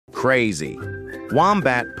crazy.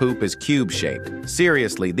 Wombat poop is cube-shaped.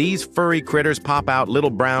 Seriously, these furry critters pop out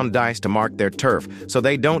little brown dice to mark their turf, so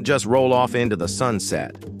they don't just roll off into the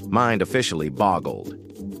sunset. Mind officially boggled.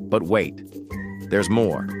 But wait, there's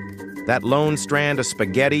more. That lone strand of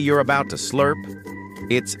spaghetti you're about to slurp?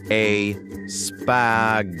 It's a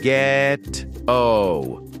spaghetto.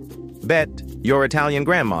 Bet your Italian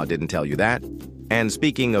grandma didn't tell you that. And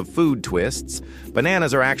speaking of food twists,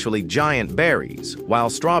 bananas are actually giant berries, while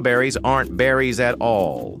strawberries aren't berries at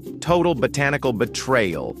all. Total botanical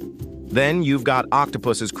betrayal. Then you've got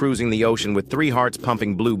octopuses cruising the ocean with 3 hearts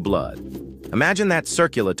pumping blue blood. Imagine that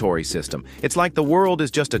circulatory system. It's like the world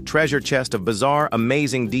is just a treasure chest of bizarre,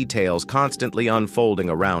 amazing details constantly unfolding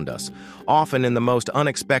around us, often in the most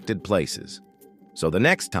unexpected places. So the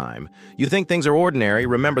next time you think things are ordinary,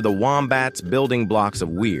 remember the wombat's building blocks of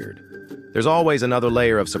weird. There's always another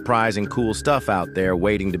layer of surprising cool stuff out there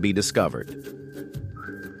waiting to be discovered.